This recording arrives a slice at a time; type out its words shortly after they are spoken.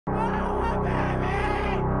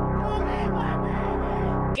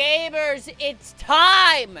Gamers, it's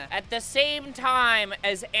time! At the same time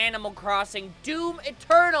as Animal Crossing, Doom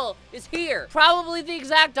Eternal is here. Probably the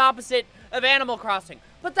exact opposite of Animal Crossing.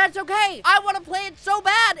 But that's okay. I want to play it so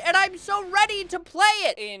bad, and I'm so ready to play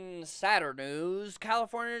it. In sadder news,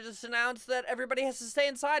 California just announced that everybody has to stay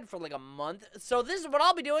inside for like a month. So this is what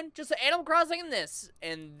I'll be doing, just Animal Crossing and this.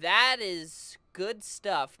 And that is good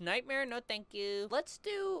stuff. Nightmare, no thank you. Let's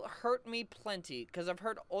do Hurt Me Plenty, because I've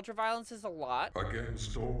heard ultraviolence is a lot.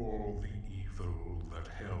 Against all the evil that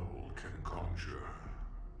hell can conjure,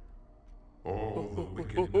 all the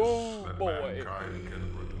wickedness that mankind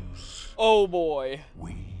can produce, oh boy,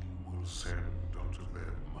 we will send unto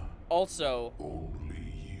them. Also,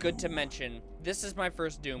 only you. Good to mention, this is my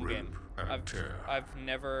first Doom game. I've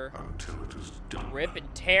never until it is done. Rip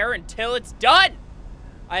and tear until it's done.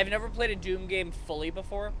 I have never played a Doom game fully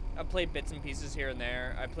before. I've played bits and pieces here and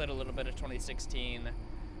there. I played a little bit of 2016.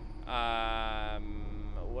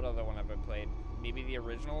 What other one have I played? Maybe the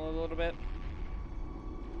original a little bit.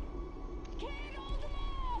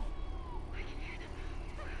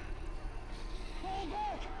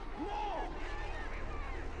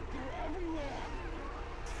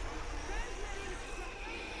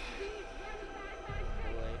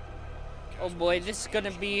 Oh boy, this is gonna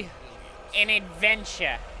be an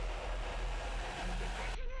adventure.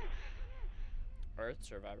 Earth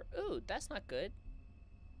Survivor. Ooh, that's not good.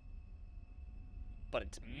 But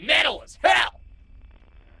it's metal as hell!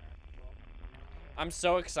 I'm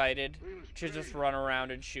so excited to just run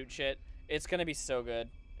around and shoot shit. It's gonna be so good.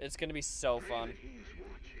 It's gonna be so fun.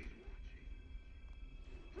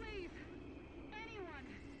 Please, anyone,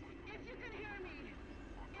 if you can hear me,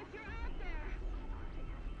 if you're out there.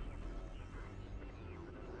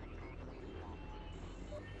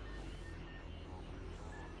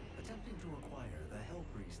 Attempting to acquire the Hell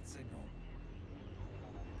Priest signal.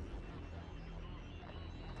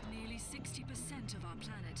 Nearly 60% of our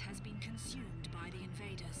planet has been consumed by the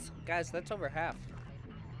invaders. Guys, that's over half.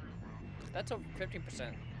 That's over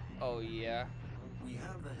 50%. Oh yeah. We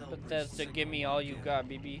have the Hell But Priest that's give me all you signal got,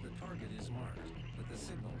 again. BB. The target is marked, but the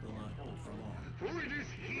signal will not hold for long.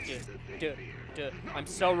 I'm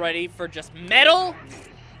so ready for just metal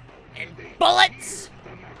and bullets.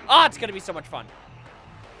 Oh, it's gonna be so much fun.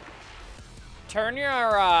 Turn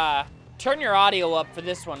your audio up for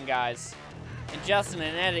this one, guys. And Justin,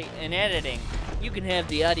 in editing, you can have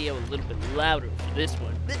the audio a little bit louder for this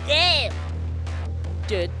one.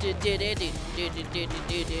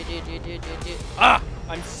 Ah,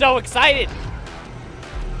 I'm so excited.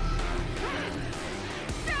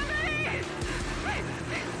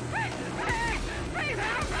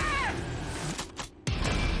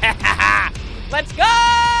 Let's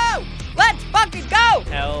go! Let's fucking go!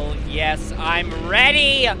 Hell yes, I'm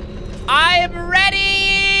ready! I'm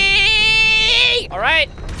ready! All right,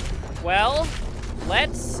 well,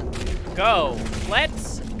 let's go.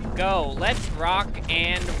 Let's go. Let's rock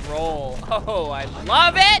and roll. Oh, I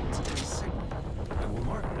love it! I will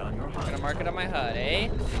mark it on your HUD. I'm gonna mark it on my HUD, eh?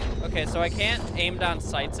 Okay, so I can't aim down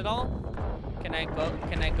sights at all? Can I go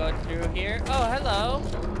through here? Oh, hello.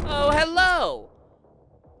 Oh, hello!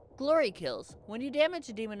 Glory kills. When you damage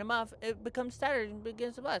a demon enough, it becomes staggered and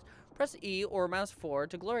begins to blast. Press E or mouse 4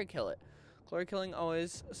 to glory kill it. Glory killing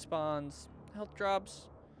always spawns health drops.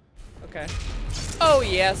 Okay. Oh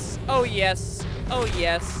yes. Oh yes. Oh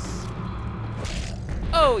yes.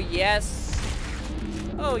 Oh yes.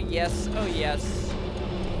 Oh yes. Oh yes.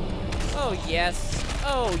 Oh yes.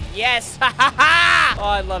 Oh yes. Ha ha ha! Oh,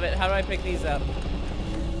 I love it. How do I pick these up?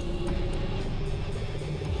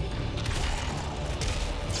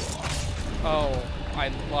 Oh, I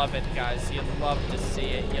love it, guys. You love to see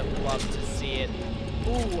it. You love to see it.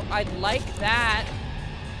 Ooh, I like that.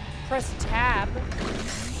 Press tab.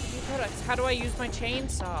 How do I use my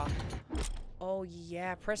chainsaw? Oh,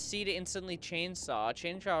 yeah. Press C to instantly chainsaw.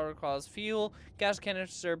 Chainsaw requires fuel, gas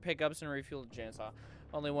canister, pickups, and refuel the chainsaw.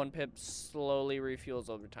 Only one pip slowly refuels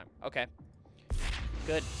over time. Okay.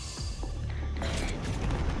 Good.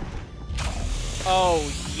 Oh,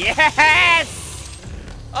 yes!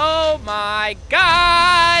 Oh my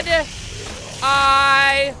god!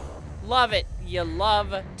 I love it. You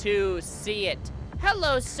love to see it.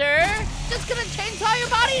 Hello, sir. Just gonna chainsaw your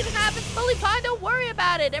body in half. It's fully fine. Don't worry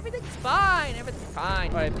about it. Everything's fine. Everything's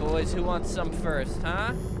fine. All right, boys. Who wants some first,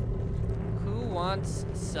 huh? Who wants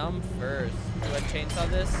some first? Do I chainsaw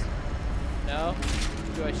this? No?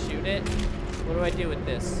 Do I shoot it? What do I do with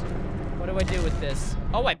this? What do I do with this?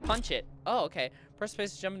 Oh, I punch it. Oh, okay. Press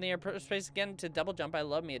space to jump in the air. Press space again to double jump. I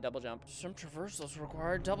love me a double jump. Some traversals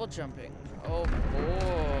require double jumping. Oh,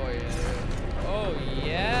 boy. Oh,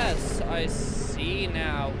 yes. I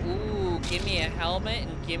now. Ooh, give me a helmet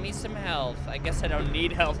and give me some health. I guess I don't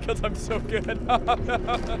need health because I'm so good.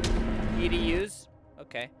 E to use?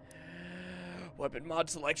 Okay. Weapon mod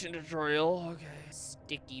selection tutorial. Okay.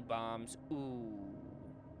 Sticky bombs. Ooh.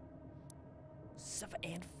 Stuff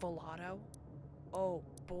and full auto? Oh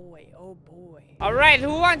boy, oh boy. All right, who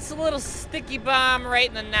wants a little sticky bomb right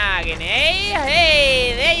in the noggin, eh?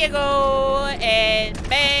 Hey, there you go. And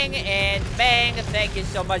bang, and bang. Thank you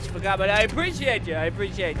so much for coming. I appreciate you, I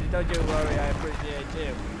appreciate you. Don't you worry, I appreciate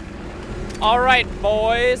you. All right,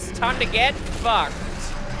 boys, time to get fucked.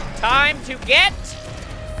 Time to get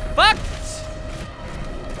fucked.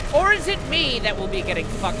 Or is it me that will be getting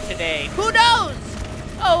fucked today? Who knows?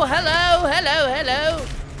 Oh, hello, hello, hello.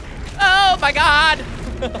 Oh my God!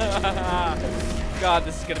 God,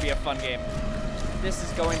 this is gonna be a fun game. This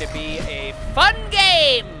is going to be a fun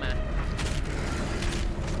game!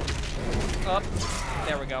 Oh,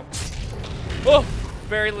 there we go. Oh,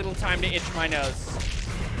 very little time to itch my nose.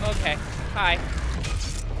 Okay, hi.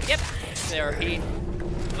 Yep, there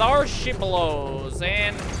she blows,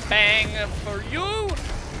 and bang for you!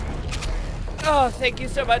 Oh, thank you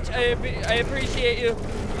so much. I appreciate you.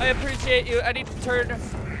 I appreciate you. I need to turn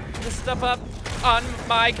this stuff up on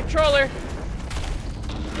my controller.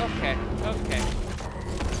 Okay, okay.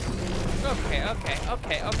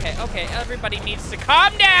 Okay. Everybody needs to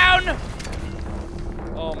calm down.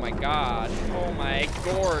 Oh my God. Oh my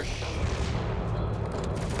gosh.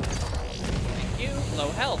 Thank you.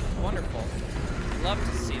 Low health. Wonderful. Love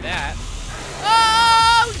to see that.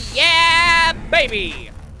 Oh yeah,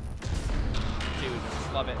 baby. Dude,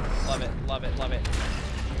 love it. Love it. Love it. Love it.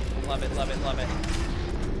 Love it. Love it. Love it.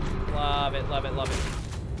 Love it, love it, love it.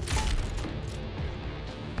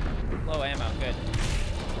 Low ammo, good.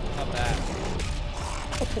 Love that.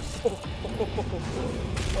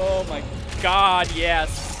 Oh my God,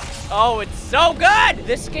 yes. Oh, it's so good!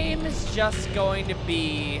 This game is just going to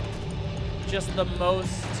be just the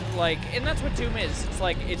most, like, and that's what Doom is. It's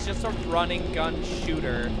like, it's just a running gun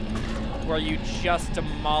shooter where you just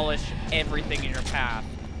demolish everything in your path.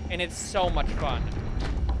 And it's so much fun.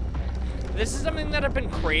 This is something that I've been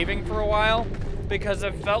craving for a while because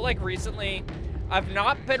I've felt like recently I've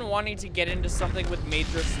not been wanting to get into something with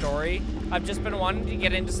major story. I've just been wanting to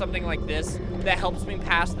get into something like this that helps me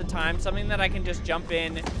pass the time, something that I can just jump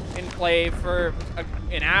in and play for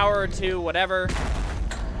an hour or two, whatever,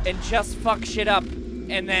 and just fuck shit up,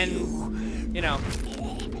 and then, you know.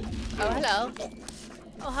 Oh, hello.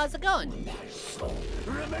 Oh, how's it going?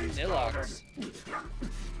 Nilox.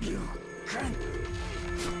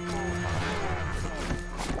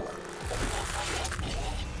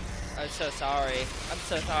 I'm so sorry. I'm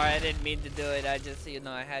so sorry. I didn't mean to do it. I just, you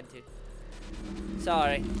know, I had to.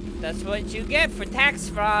 Sorry. That's what you get for tax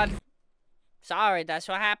fraud. Sorry, that's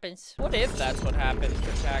what happens. What if that's what happens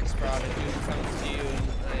for tax fraud and dude comes to you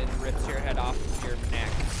and rips your head off of your neck?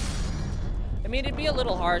 I mean, it'd be a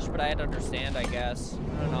little harsh, but I'd understand, I guess.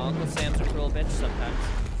 I don't know. Uncle Sam's a cruel bitch sometimes.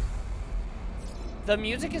 The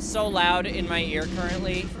music is so loud in my ear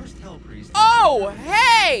currently. Oh,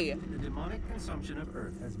 hey! The demonic consumption of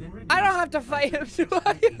Earth has been reduced. I don't have to fight him, do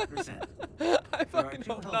I? I fucking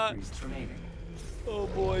hope not. Oh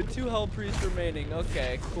boy, 2 hell priests remaining.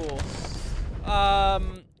 Okay, cool.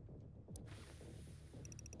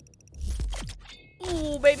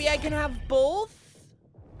 Ooh, maybe I can have both?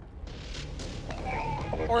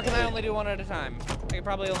 Or can I only do one at a time? I can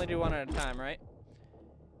probably only do one at a time, right?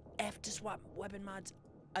 F to swap weapon mods.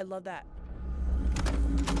 I love that.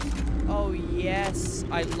 Oh, yes.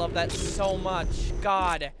 I love that so much.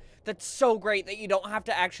 God, that's so great that you don't have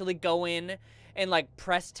to actually go in and, like,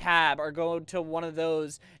 press tab or go to one of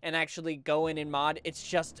those and actually go in and mod. It's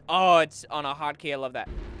just, oh, it's on a hotkey. I love that.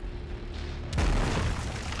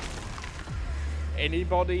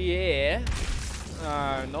 Anybody here?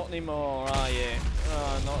 Oh, not anymore, are you?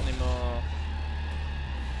 Oh, not anymore.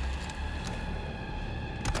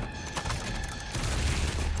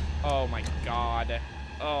 Oh my god.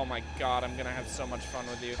 Oh my god, I'm gonna have so much fun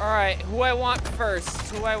with you. Alright, who I want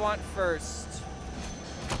first? Who I want first?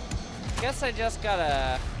 Guess I just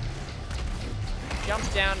gotta jump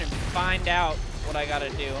down and find out what I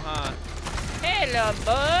gotta do, huh? Hello,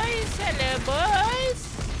 boys. Hello, boys.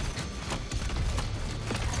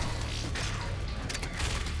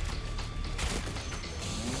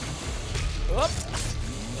 Whoop.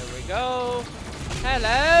 There we go.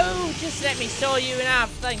 Hello. Just let me saw you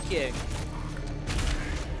enough. Thank you.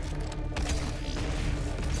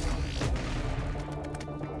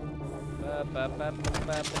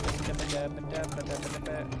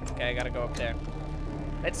 Okay, I gotta go up there.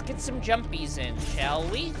 Let's get some jumpies in, shall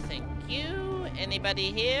we? Thank you.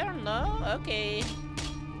 Anybody here? No? Okay.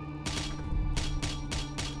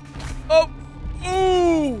 Oh!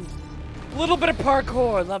 Ooh! Little bit of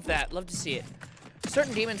parkour. Love that. Love to see it.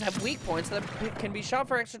 Certain demons have weak points that can be shot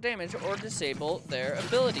for extra damage or disable their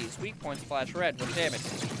abilities. Weak points flash red when damaged.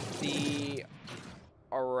 The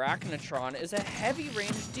Arachnotron is a heavy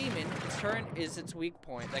range demon. Its turret is its weak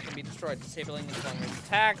point that can be destroyed, disabling its long range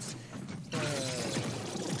attacks.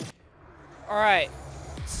 Alright,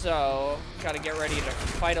 so gotta get ready to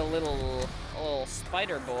fight a little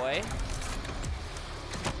spider boy.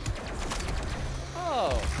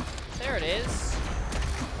 Oh, there it is.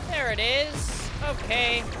 There it is.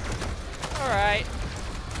 Okay. Alright.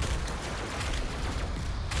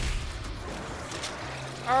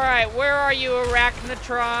 Alright, where are you,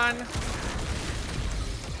 Arachnotron?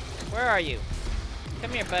 Where are you?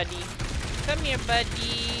 Come here, buddy. Come here,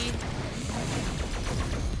 buddy.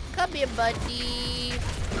 Come here, buddy.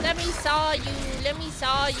 Let me saw you. Let me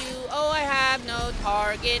saw you. Oh, I have no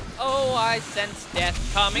target. Oh, I sense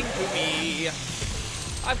death coming to me.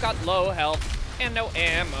 I've got low health and no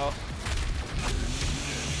ammo.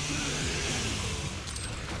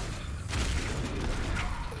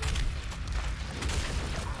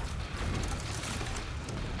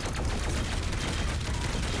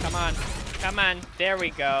 Come on. Come on. There we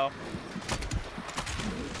go.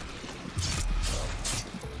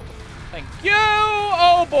 Thank you!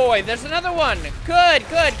 Oh boy, there's another one. Good,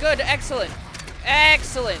 good, good. Excellent.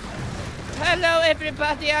 Excellent. Hello,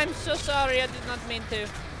 everybody. I'm so sorry. I did not mean to.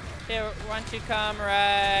 Here, why don't you come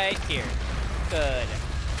right here? Good.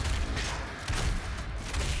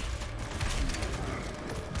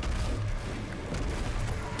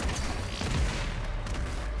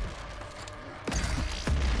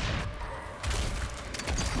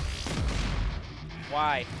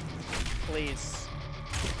 Why? Please.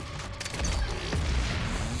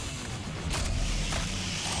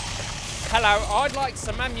 Hello, I'd like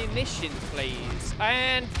some ammunition, please.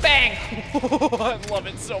 And bang! I love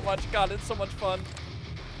it so much. God, it's so much fun.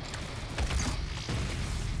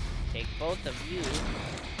 Take both of you.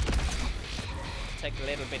 Take a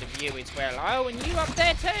little bit of you as well. Oh, and you up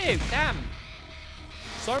there too. Damn.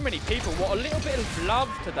 So many people want a little bit of love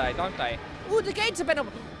today, don't they? Ooh, the gates have been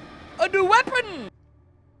opened. A new weapon!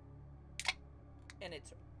 And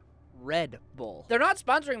it's Red Bull. They're not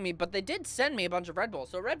sponsoring me, but they did send me a bunch of Red Bull.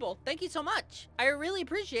 So Red Bull, thank you so much. I really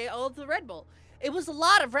appreciate all of the Red Bull. It was a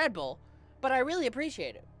lot of Red Bull, but I really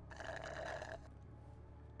appreciate it.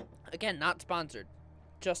 Again, not sponsored.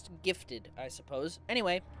 Just gifted, I suppose.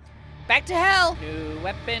 Anyway, back to hell. New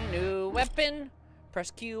weapon, new weapon. Press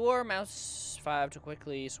Q or mouse 5 to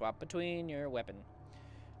quickly swap between your weapon.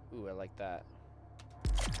 Ooh, I like that.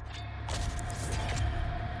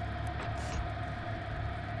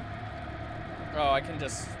 Oh, I can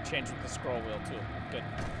just change with the scroll wheel too. Good.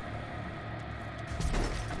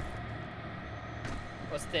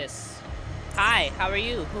 What's this? Hi, how are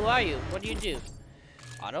you? Who are you? What do you do?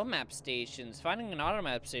 Auto map stations. Finding an auto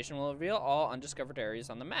map station will reveal all undiscovered areas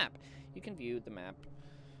on the map. You can view the map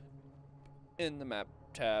in the map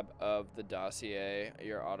tab of the dossier.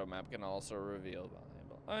 Your auto map can also reveal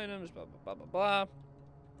valuable items, blah, blah, blah, blah,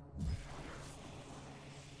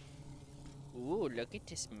 blah. Ooh, look at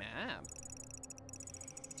this map.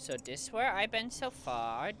 So this is where I've been so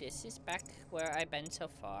far, this is back where I've been so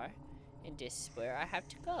far, and this is where I have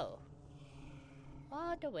to go.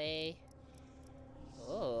 All the way.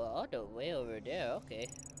 Oh, all the way over there, okay.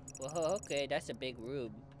 Whoa, okay, that's a big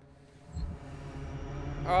room.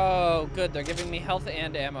 Oh, good, they're giving me health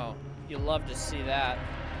and ammo. You love to see that.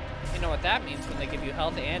 You know what that means when they give you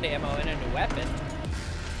health and ammo and a new weapon.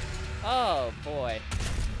 Oh, boy.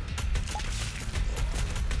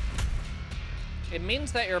 It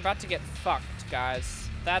means that you're about to get fucked, guys.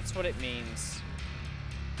 That's what it means.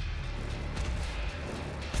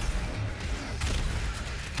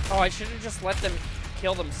 Oh, I should have just let them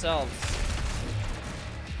kill themselves.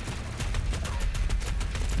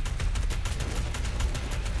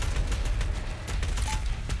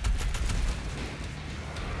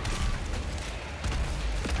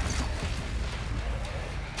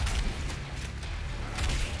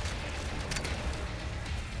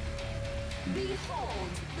 Behold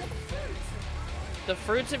the fruits. The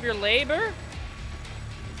fruits of your labor?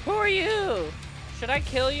 Who are you? Should I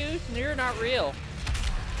kill you? You're not real.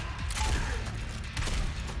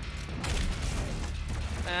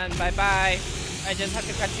 And bye-bye. I just have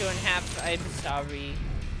to cut you in half. I'm sorry.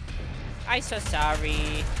 I'm so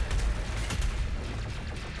sorry.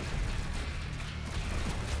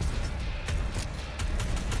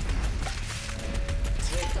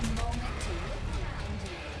 Take a moment to look around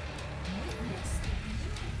you. Witness the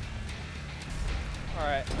beauty.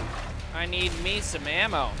 I need me some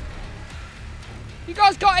ammo. You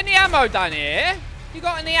guys got any ammo down here? You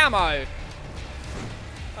got any ammo?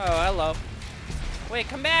 Oh, hello. Wait,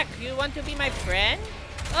 come back. You want to be my friend?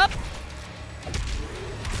 Up.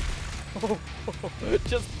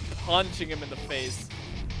 Just punching him in the face.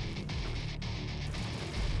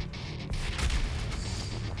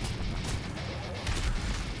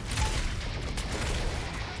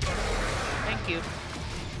 Thank you.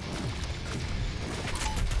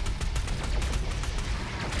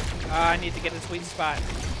 I need to get a sweet spot.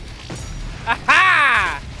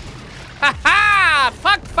 Aha! Ha-ha!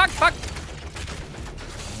 Fuck, fuck, fuck!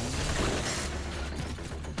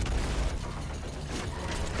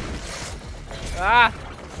 Ah!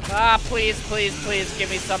 Ah, please, please, please, give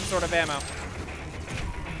me some sort of ammo.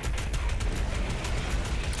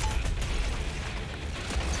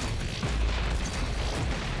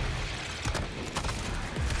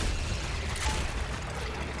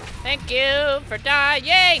 Thank you for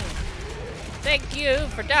dying! Thank you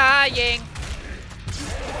for dying!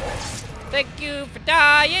 Thank you for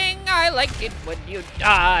dying! I like it when you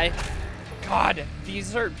die! God,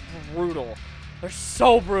 these are brutal. They're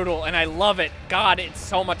so brutal, and I love it. God, it's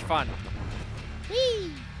so much fun.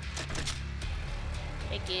 Whee!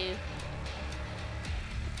 Thank you.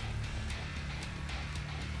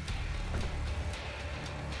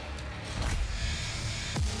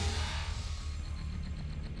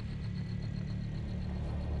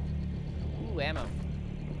 Ooh, ammo.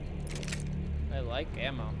 I like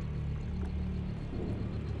ammo.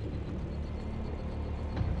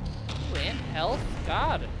 Ooh, and health?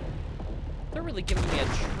 God. They're really giving me a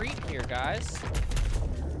treat here, guys.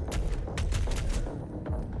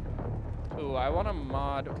 Ooh, I want to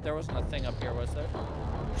mod. There wasn't a thing up here, was there?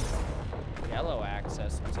 Yellow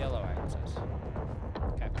access. What's yellow access?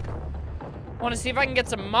 Okay. I want to see if I can get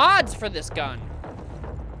some mods for this gun.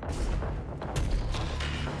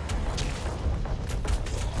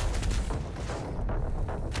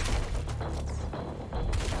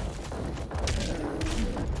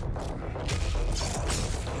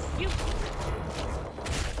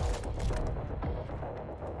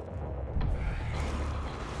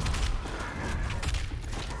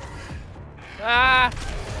 Ah!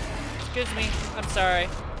 Excuse me. I'm sorry.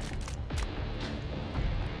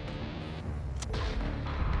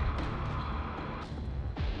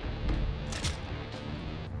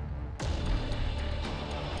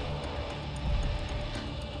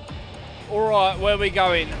 Alright, where are we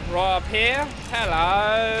going? Right up here?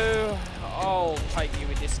 Hello. I'll take you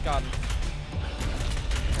with this gun.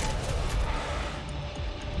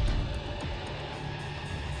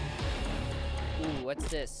 Ooh, what's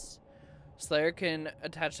this? Slayer can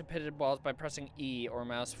attach to pitted walls by pressing E or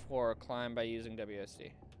mouse 4 or climb by using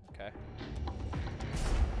WSD. Okay.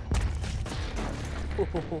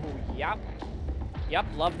 Ooh, yep. Yep,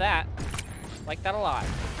 love that. Like that a lot.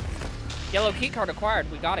 Yellow keycard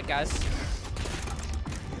acquired. We got it, guys.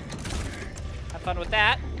 Have fun with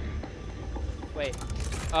that. Wait.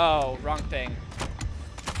 Oh, wrong thing.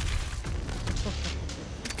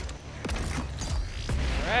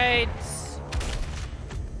 Alright.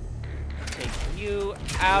 You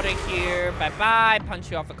out of here. Bye-bye. Punch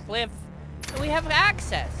you off a cliff. And we have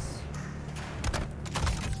access.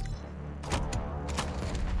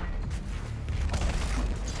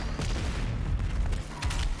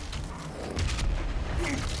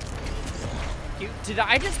 Did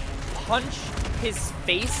I just punch his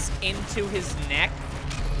face into his neck?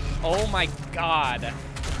 Oh my god.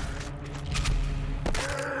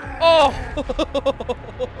 Oh!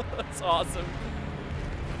 That's awesome.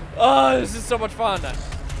 Oh, this is so much fun.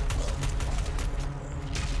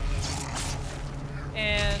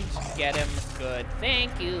 And get him. Good.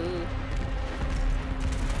 Thank you.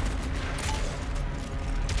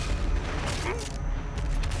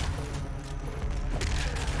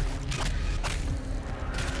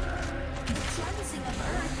 Cleansing of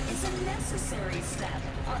Earth is a necessary step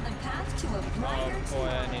on the path to a brighter Oh boy,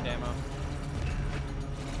 I need ammo.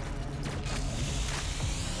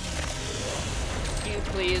 Can you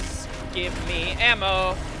please give me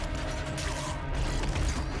ammo?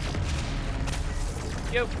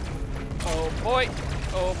 Yo. Oh boy.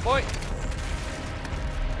 Oh boy.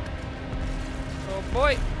 Oh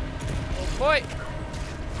boy. Oh boy.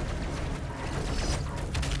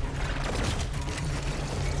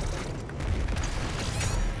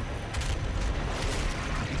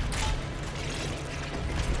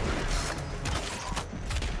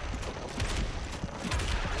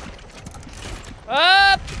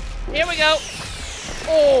 Up! Here we go.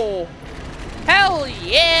 Oh, hell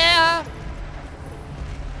yeah!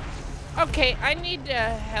 Okay, I need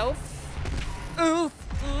health. Oof,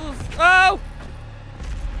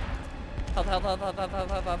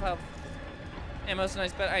 health. Ammo's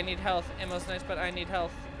nice, but I need health. Ammo's nice, but I need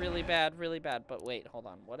health. Really bad, really bad. But wait, hold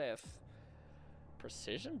on. What if...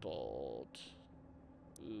 Precision bolt.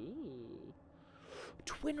 Ooh.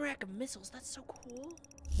 Twin rack of missiles. That's so cool.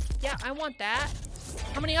 Yeah, I want that.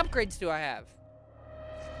 How many upgrades do I have?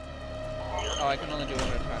 Oh, I can only do one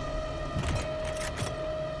at a time.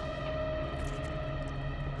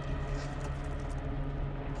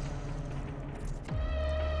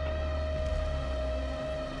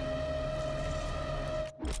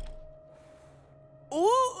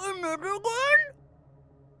 Oh, another one?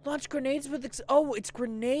 Launch grenades with oh, it's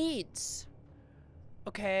grenades.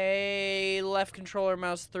 Okay, left controller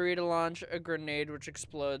mouse 3 to launch a grenade which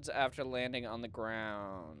explodes after landing on the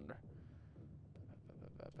ground.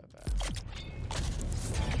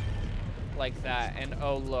 Like that, and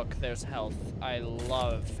oh look, there's health. I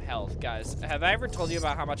love health, guys. Have I ever told you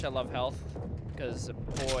about how much I love health? Because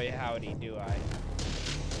boy, howdy do I.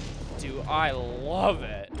 Do I love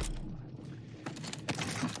it.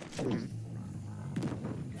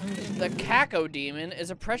 The Kako demon is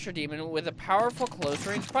a pressure demon with a powerful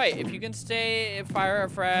close-range bite. If you can fire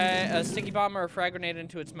a sticky bomb or a frag grenade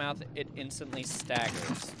into its mouth, it instantly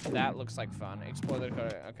staggers. That looks like fun. Explore the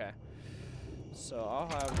code. Okay. So I'll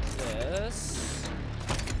have this.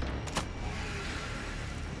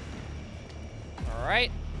 All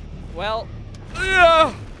right. Well,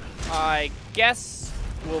 I guess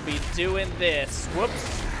we'll be doing this.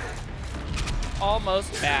 Whoops.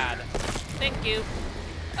 Almost bad. Thank you.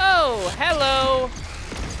 Oh, hello.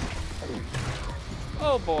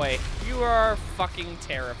 Oh boy, you are fucking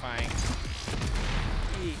terrifying.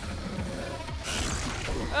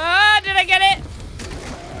 Ah, did I get it?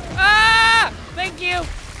 Ah, thank you.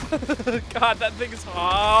 God, that thing is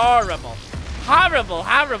horrible. Horrible,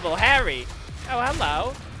 horrible, Harry. Oh,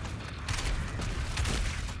 hello.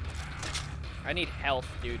 I need health,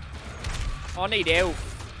 dude. I need health.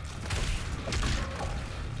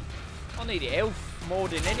 I need health more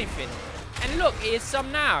than anything. And look, here's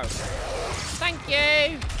some now. Thank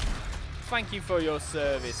you. Thank you for your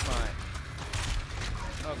service, mate.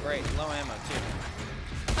 Oh, great. Low ammo, too.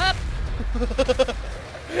 Up.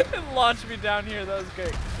 It launched me down here. That was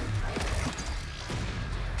great.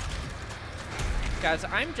 Guys,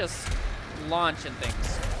 I'm just launching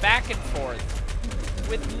things back and forth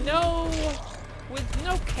with no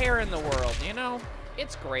care in the world, you know?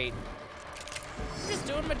 It's great. I'm just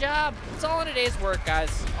doing my job. It's all in a day's work,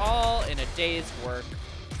 guys. All in a day's work.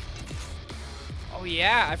 Oh,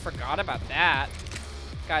 yeah, I forgot about that.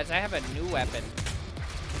 Guys, I have a new weapon.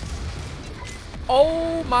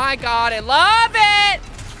 Oh, my God. I love it.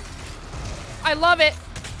 I love it.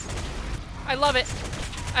 I love it.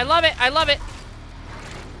 I love it. I love it.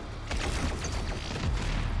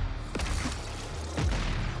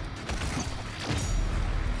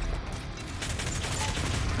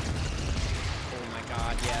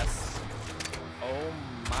 Yes. Oh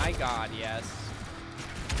my God, yes.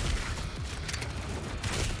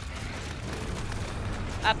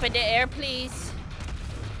 Up in the air, please.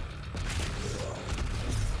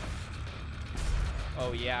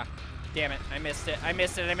 Oh yeah. Damn it, I missed it. I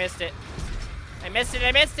missed it, I missed it. I missed it,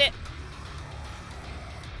 I missed it.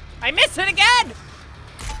 I missed it again!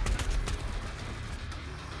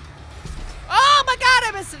 Oh my God,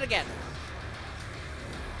 I missed it again.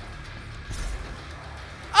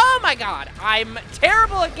 Oh my God, I'm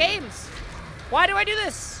terrible at games. Why do I do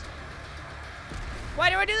this? Why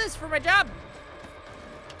do I do this for my job?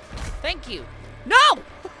 Thank you. No!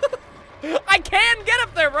 I can get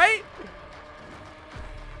up there, right?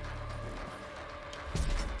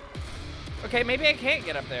 Okay, maybe I can't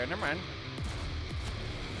get up there. Never mind.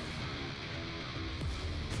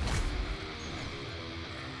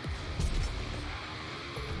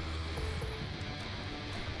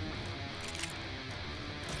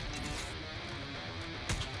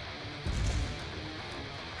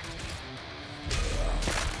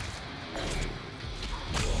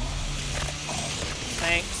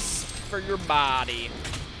 Thanks for your body.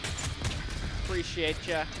 Appreciate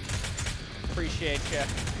ya. Appreciate ya.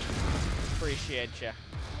 Appreciate ya.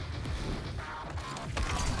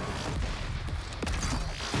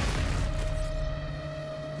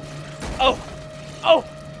 Oh! Oh!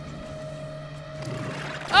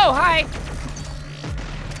 Oh, hi!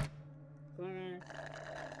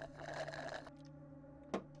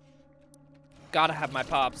 Gotta have my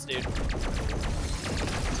Pops, dude.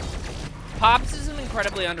 Pops is an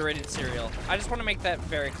incredibly underrated cereal. I just want to make that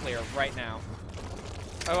very clear right now.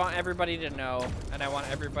 I want everybody to know, and I want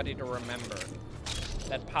everybody to remember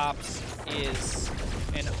that Pops is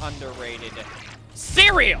an underrated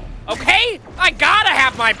cereal, okay? I gotta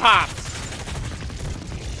have my Pops!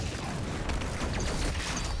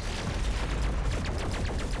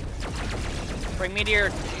 Bring me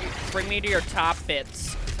to your top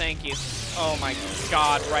bits. Thank you. Oh my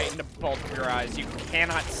god, right into both of your eyes. You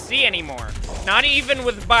cannot see anymore. Not even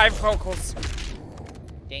with bifocals.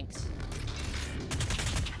 Thanks.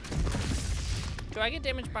 Do I get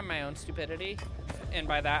damaged by my own stupidity? And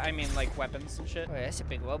by that, I mean like weapons and shit. Oh, that's a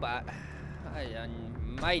big robot. A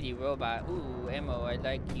mighty robot. Ooh, Ammo, I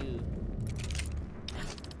like you.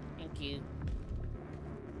 Thank you.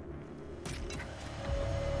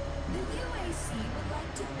 The UAC would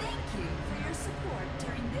like to thank you for your support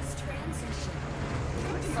during this transition.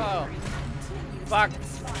 Your Oh. story continues Fuck. to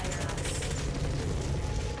inspire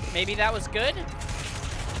us. Maybe that was good?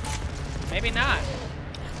 Maybe not.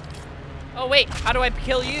 Oh wait, how do I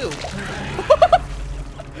kill you?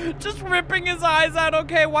 Just ripping his eyes out,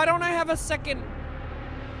 okay, why don't I have a second?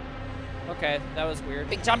 Okay, that was weird.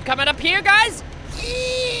 Big jump coming up here, guys!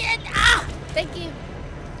 Ah! Thank you.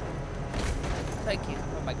 Thank you,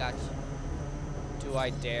 oh my gosh. Do I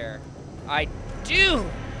dare? I do!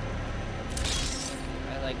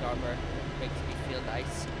 I like armor, it makes me feel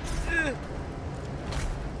nice. Ugh.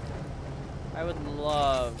 I would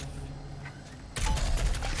love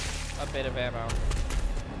a bit of ammo.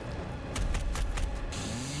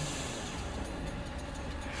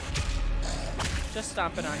 Just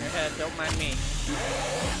stomping on your head, don't mind me.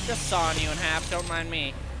 Just sawing you in half, don't mind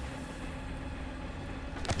me.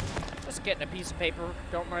 Just getting a piece of paper,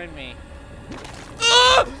 don't mind me.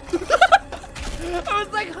 I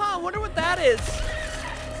was like, huh, I wonder what that is.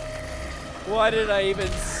 Why did I even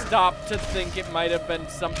stop to think it might have been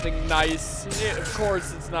something nice? Of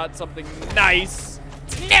course it's not something nice.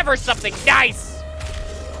 It's never something nice!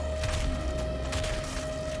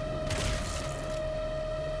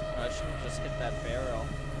 Oh, I should have just hit that barrel.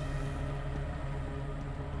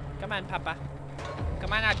 Come on, Papa.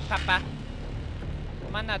 Come on out, Papa.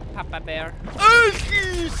 Come on out, Papa Bear.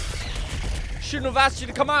 Shouldn't have asked you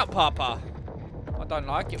to come out, Papa. I don't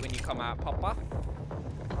like it when you come out, Papa.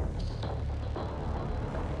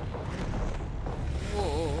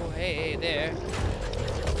 Whoa, hey there.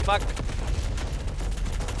 Fuck.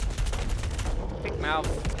 Big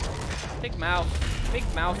mouth. Big mouth. Big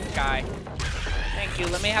mouth guy. Thank you.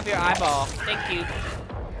 Let me have your eyeball. Thank you.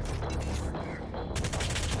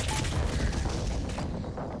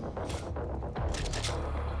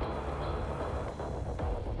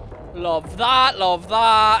 Love that, love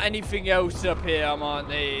that. Anything else up here I might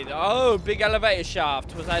need? Oh, big elevator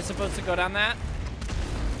shaft. Was I supposed to go down that?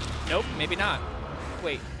 Nope, maybe not.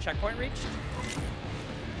 Wait, checkpoint reached?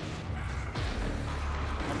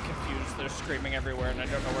 I'm confused. They're screaming everywhere and I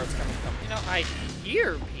don't know where it's coming from. You know, I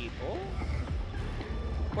hear people.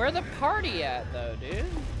 Where the party at though, dude?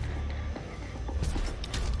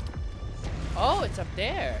 Oh, it's up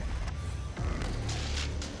there.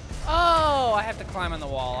 Oh, I have to climb on the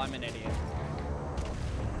wall. I'm an idiot.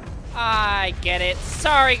 I get it.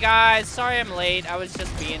 Sorry, guys. Sorry I'm late. I was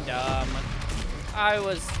just being dumb. I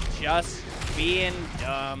was just being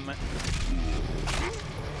dumb.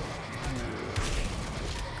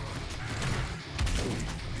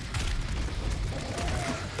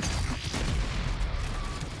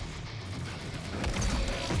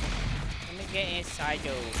 Let me get inside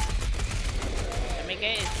you. Let me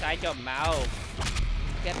get inside your mouth.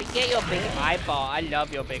 Let me get your big eyeball. I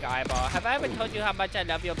love your big eyeball. Have I ever told you how much I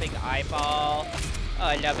love your big eyeball? Oh,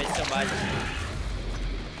 I love it so much.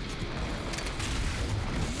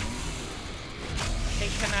 Hey,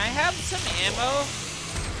 can I have some ammo?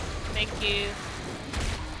 Thank you.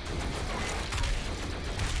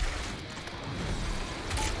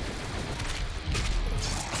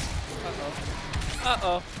 Uh-oh.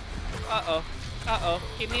 Uh-oh. Uh-oh. Uh-oh.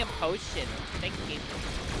 Give me a potion. Thank you.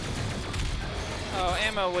 Oh,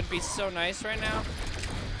 ammo would be so nice right now.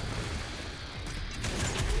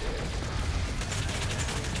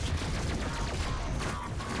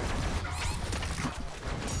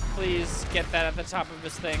 Please get that at the top of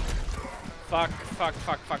this thing. Fuck, fuck,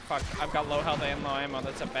 fuck, fuck, fuck. I've got low health and low ammo.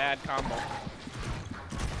 That's a bad combo.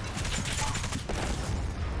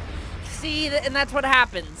 See, and that's what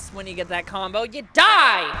happens when you get that combo. You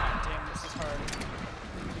die! God damn, this is hard.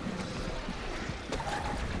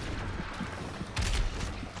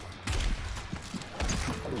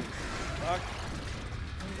 Fuck.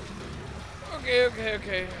 Okay, okay,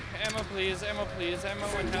 okay. Ammo, please, ammo, please, ammo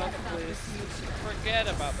and health, please. Forget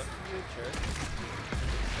about the future.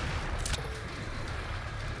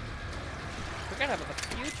 Forget about the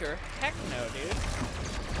future? Heck no, dude.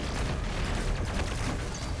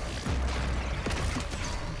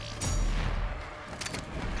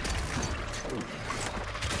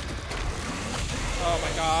 Oh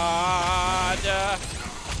my god.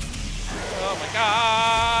 Oh my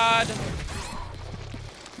god.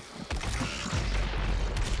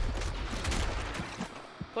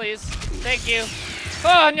 please. Thank you.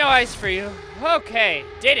 Oh, no ice for you. Okay,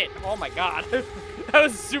 did it. Oh my god. That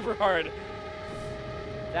was super hard.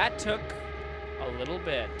 That took a little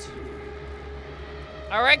bit.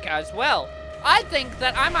 All right, guys. Well, I think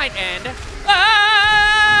that I might end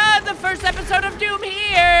the first episode of Doom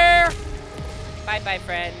here. Bye-bye,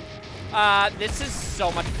 friend. This is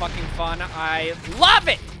so much fucking fun. I love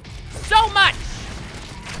it so much.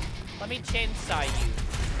 Let me chainsaw you.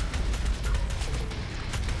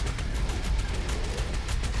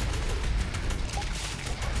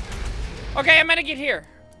 Okay, I'm gonna get here.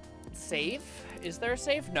 Save? Is there a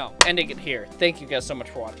save? No. Ending it here. Thank you guys so much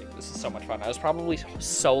for watching. This is so much fun. I was probably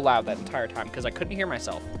so loud that entire time because I couldn't hear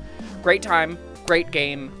myself. Great time. Great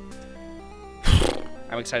game.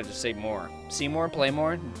 I'm excited to say more. See more, play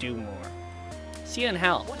more, do more. See you in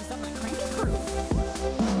hell. What is up, my cranky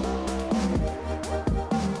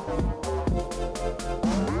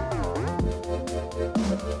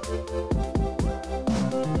crew?